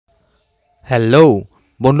hello'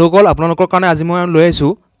 বন্ধুসকল আপোনালোকৰ কাৰণে আজি মই লৈ আহিছো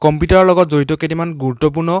কম্পিউটাৰৰ লগত জড়িত কেইটামান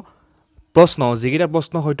গুৰুত্বপূৰ্ণ প্ৰশ্ন যিকেইটা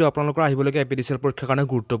প্ৰশ্ন হয়তো আপোনালোকৰ আহিবলগীয়া APDCL পৰীক্ষাৰ কাৰণে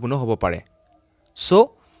গুৰুত্বপূৰ্ণ হ'ব পাৰে সো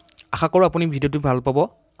আশা কৰোঁ আপুনি ভিডিঅ'টো ভাল পাব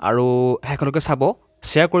আৰু হেকলৈকে চাব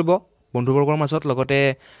শ্বেয়াৰ কৰিব বন্ধুবৰ্গৰ মাজত লগতে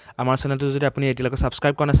আমাৰ চেনেলটো যদি আপুনি এতিয়ালৈকে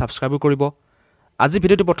সাবস্ক্ৰাইব কৰা নাই সাবস্ক্ৰাইব কৰিব আজি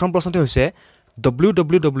ভিডিঅ'টো প্ৰথম প্ৰশ্নটো হৈছে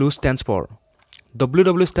WWW stands for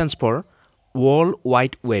WWW stands for World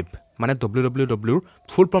Wide Web মানে WWW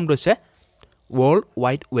ফুল ফৰ্মটো হৈছে World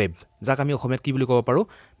Wide Web যাক আমি অসমীয়াত কি বুলি ক'ব পাৰো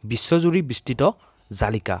বিশ্বজুৰি বিস্তৃত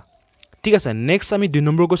জালিকা ঠিক আছে নেক্সট আমি 2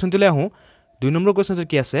 নম্বৰ কোৱেশ্চনটোলৈ আহো 2 নম্বৰ কোৱেশ্চনটো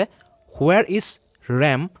কি আছে where is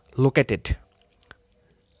RAM located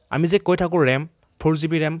আমি যে কৈ থাকো RAM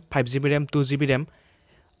 4GB RAM 5GB RAM 2GB RAM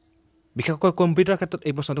বিশেষকৈ কম্পিউটাৰ ক্ষেত্ৰত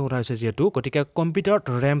এই প্ৰশ্নটো সোধা হৈছে যেহেতু গতিকে কম্পিউটাৰত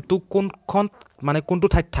RAM টো কোনখন মানে কোনটো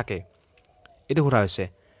ঠাইত থাকে এটো সোধা হৈছে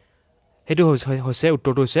হেতু হৈছে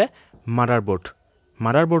উত্তৰটো হৈছে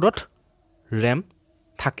মাদাৰবোৰ্ডত RAM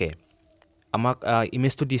থাকে আমাক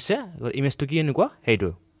ইমেজটো দিছে ইমেজটো কি এনেকুৱা হেইটো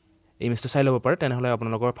ইমেজটো চাই ল'ব পাৰে তেনেহলে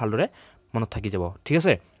আপোনালোকৰ ভালদৰে মনত থাকি যাব ঠিক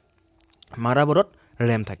আছে মাদাৰবোৰ্ডত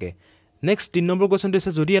RAM থাকে নেক্সট 3 নম্বৰ কোৱেশ্চনটো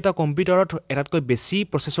হৈছে যদি এটা কম্পিউটাৰত এটাতকৈ বেছি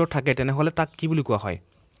প্ৰচেছৰ থাকে তেনেহলে তাক কি বুলি কোৱা হয়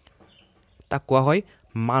তাক কোৱা হয়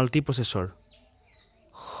মাল্টি প্ৰচেছৰ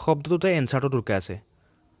শব্দটোতে এনসাৰটো লুকাই আছে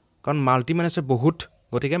কাৰণ মাল্টি মানে আছে বহুত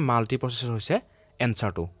গতিকে মাল্টি প্ৰচেছৰ হৈছে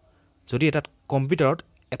এনসাৰটো যদি এটা কম্পিউটাৰত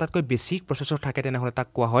এটাতকৈ বেছি প্ৰচেছৰ থাকে তেনেহলে তাক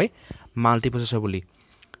কোৱা হয় মাল্টি প্ৰচেছৰ বুলি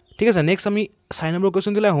ঠিক আছে নেক্সট আমি 6 নম্বৰ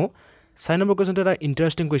কোৱেশ্চন দিলে আহো 6 নম্বৰ কোৱেশ্চনটো এটা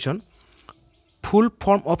interesting question full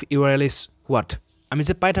form of URL is what আমি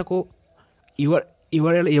যে পাই থাকো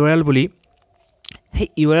URL বুলি সেই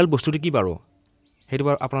URL বস্তুটো কি বাৰু হেতু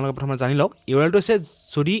আপোনালোকে প্ৰথমে জানি লওক URL টো হৈছে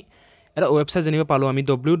যদি এটা ওয়েবসাইট জানিব পালো আমি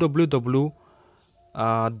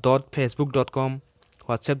www.facebook.com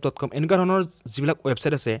whatsapp.com এনেকুৱা ধৰণৰ যিবিলাক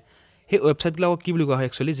ওয়েবসাইট আছে সেই ওয়েবসাইট বিলাক কি বুলি কোৱা হয়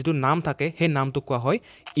একচুয়ালি যেটো নাম থাকে সেই নামটো কোৱা হয়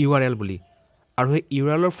URL বুলি আৰু সেই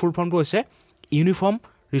URL ৰ ফুল ফৰ্মটো হৈছে ইউনিফৰ্ম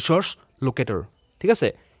ৰিসোৰ্স লোকেটৰ ঠিক আছে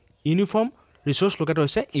ইউনিফৰ্ম ৰিসোৰ্স লোকেটৰ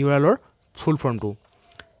হৈছে URL ৰ ফুল ফৰ্মটো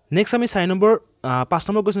নেক্সট আমি 5 নম্বৰ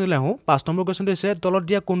কোৱেশ্চন লৈ আহো 5 নম্বৰ কোৱেশ্চনটো হৈছে তলত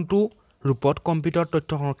দিয়া কোনটো ৰূপত কম্পিউটাৰ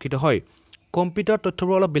তথ্য সংৰক্ষিত হয় কম্পিউটাৰ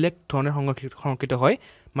তথ্যবোৰ অলপ বেলেগ ধৰণে সংৰক্ষিত হয়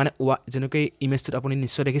মানে যেনেকৈ ইমেজটোত আপুনি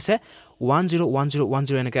নিশ্চয় দেখিছে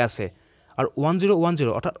 101010 এনেকৈ আছে আৰু 1010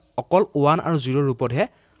 অৰ্থাৎ অকল 1 আৰু 0 ৰূপতহে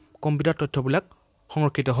কম্পিউটাৰ তথ্যবিলাক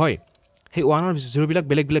সংৰক্ষিত হয় সেই 1 আৰু 0 বিলাক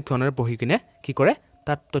বেলেগ ধৰণেৰে বহি কিনে কি কৰে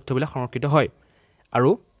তাত তথ্যবিলাক সংৰক্ষিত হয় আৰু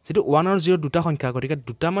যেটো 1 আৰু 0 দুটা সংখ্যা গতিকে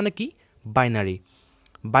দুটা মানে কি বাইনাৰী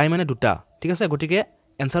বাই মানে দুটা ঠিক আছে গতিকে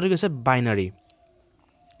এনসাৰটো হৈছে বাইনাৰী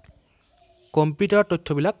কম্পিউটাৰ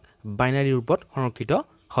তথ্যবিলাক বাইনাৰী ৰূপত সংৰক্ষিত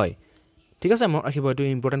হয় ঠিক আছে মই ৰাখিব এটো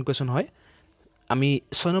ইম্পৰ্টেন্ট কোৱেশ্চন হয় আমি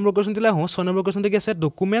 6 নম্বৰ কোৱেশ্চন দিলে আহো 6 নম্বৰ কোৱেশ্চনটো কি আছে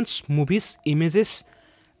documents movies images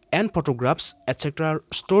and ফটোগ্ৰাফস এটসেট্ৰা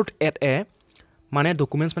স্টোৰড at এ মানে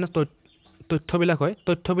ডকুমেন্টস মানে তথ্যবিলাক হয়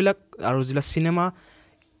তথ্যবিলাক আৰু জিলা সিনেমা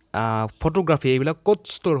ফটোগ্ৰাফি এইবিলাক ক'ত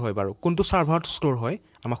ষ্টৰ হয় বাৰু কোনটো সাৰ্ভাৰত ষ্টৰ হয়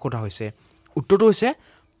আমাক সোধা হৈছে উত্তৰটো হৈছে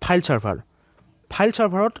ফাইল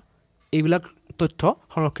সাৰ্ভাৰত এইবিলাক তথ্য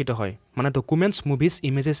সংৰক্ষিত হয় মানে ডকুমেন্টস মুভিজ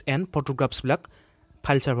ইমেজেস এন্ড ফটোগ্ৰাফস বিলাক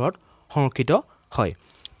ফাইল সাৰ্ভাৰত সংৰক্ষিত হয়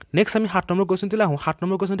নেক্সট আমি 7 নম্বৰ কোৱেশ্চন দিলে আহো 7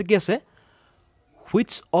 নম্বৰ কোৱেশ্চনটো কি আছে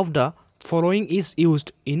which of the following is used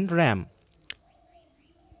in RAM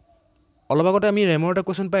অলপ আগতে আমি RAM ৰ এটা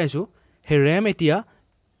কোৱেশ্চন পাইছো হে RAM এতিয়া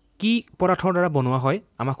কি পদাৰ্থৰ দ্বাৰা বনোৱা হয়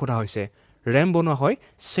আমাক সোধা হৈছে RAM বনোৱা হয়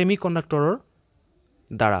সেমি কণ্ডাক্টৰৰ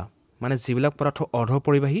দ্বাৰা মানে যিবিলাক পদাৰ্থ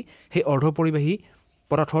অৰ্ধপৰিবাহী সেই অৰ্ধপৰিবাহী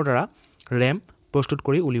পদাৰ্থৰ দ্বাৰা RAM প্ৰস্তুত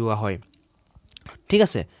কৰি উলিওৱা হয় ঠিক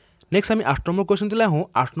আছে নেক্সট আমি 8 নম্বৰ কোৱেশ্চন দিলে আহো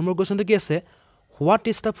 8 নম্বৰ কোৱেশ্চনটো কি আছে what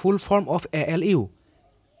is the full form of ALU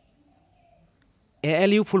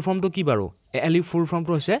ফুল ফৰ্মটো কি বাৰু ALU ফুল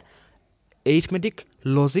ফৰ্মটো হৈছে Arithmatic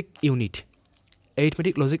Logic Unit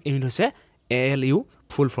হৈছে ALU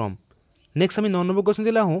ফুল ফৰ্ম নেক্সট আমি 9 নম্বৰ কোৱেশ্চন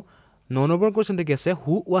দিলে আহো 9 নম্বৰ কোৱেশ্চনটো কি আছে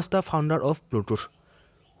who was the founder of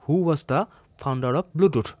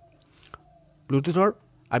Bluetoothৰ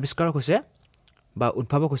আৱিষ্কাৰক হৈছে বা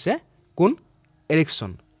উদ্ভাৱক হৈছে কোন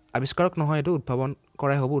এৰিকসন আৱিষ্কাৰক নহয় এটো উদ্ভাৱন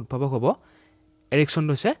কৰাই হ'ব উদ্ভাৱক হ'ব এৰিকসন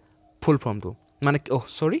হৈছে ফুল ফৰ্মটো মানে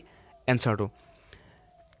এনসাৰটো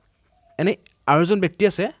এনে আৰু এজন ব্যক্তি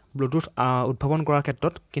আছে ব্লুটুথ উদ্ভাৱন কৰাৰ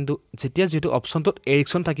ক্ষেত্ৰত কিন্তু যেতিয়া যেটো অপচনটোত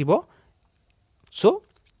এৰিকসন থাকিব সো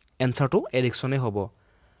এনসাৰটো এৰিকসনে হ'ব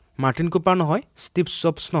মাৰ্টিন কুপাৰ নহয় ষ্টিভ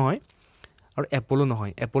জবছ নহয় আৰু এপলো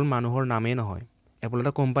নহয় এপল মানুহৰ নামে নহয় এপল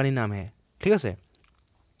এটা কোম্পানীৰ নামহে ঠিক আছে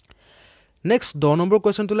নেক্সট 10 নম্বৰ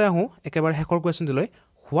কোৱেশ্চনটোলৈ আহো একেবাৰে হেকৰ কোৱেশ্চনটোলৈ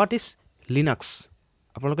হোৱাট ইজ লিনাক্স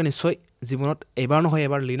আপোনালোকে নিশ্চয় জীৱনত এবাৰ নহয়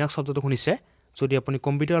এবাৰ লিনাক্স শব্দটো শুনিছে যদি আপুনি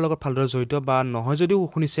কম্পিউটাৰৰ লগত ভালদৰে জড়িত বা নহয় যদিও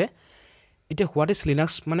শুনিছে এতিয়া হোৱাট ইজ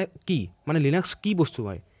লিনাক্স মানে কি মানে লিনাক্স কি বস্তু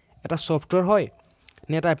হয় এটা ছফ্টৱেৰ হয়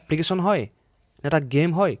নে এটা এপ্লিকেশ্যন হয় নে এটা গেম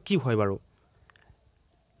হয় কি হয় বাৰু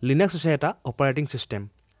লিনাক্স হৈছে এটা অপাৰেটিং ছিষ্টেম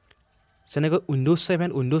যেনেকৈ উইণ্ডোজ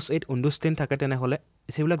 7 উইণ্ডোজ 8 উইণ্ডোজ 10 থাকে তেনেহ'লে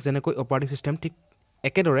সেইবিলাক যেনেকৈ অপাৰেটিং ছিষ্টেম ঠিক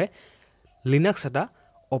একেদৰে লিনাক্স এটা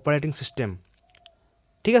অপাৰেটিং ছিষ্টেম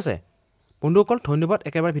ঠিক আছে বন্ধুসকল ধন্যবাদ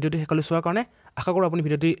একেবাৰে ভিডিঅ'টো শেষলৈ চোৱাৰ কাৰণে আশা কৰোঁ আপুনি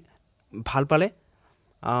ভিডিঅ'টি ভাল পালে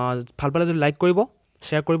যদি লাইক কৰিব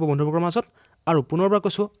শ্বেয়াৰ কৰিব বন্ধুবৰ্গৰ মাজত আৰু পুনৰবাৰ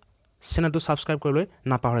কৈছোঁ চেনেলটো ছাবস্ক্ৰাইব কৰিবলৈ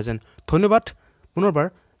নাপাহৰে যেন ধন্যবাদ পুনৰবাৰ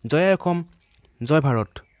জয় অসম জয়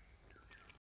ভাৰত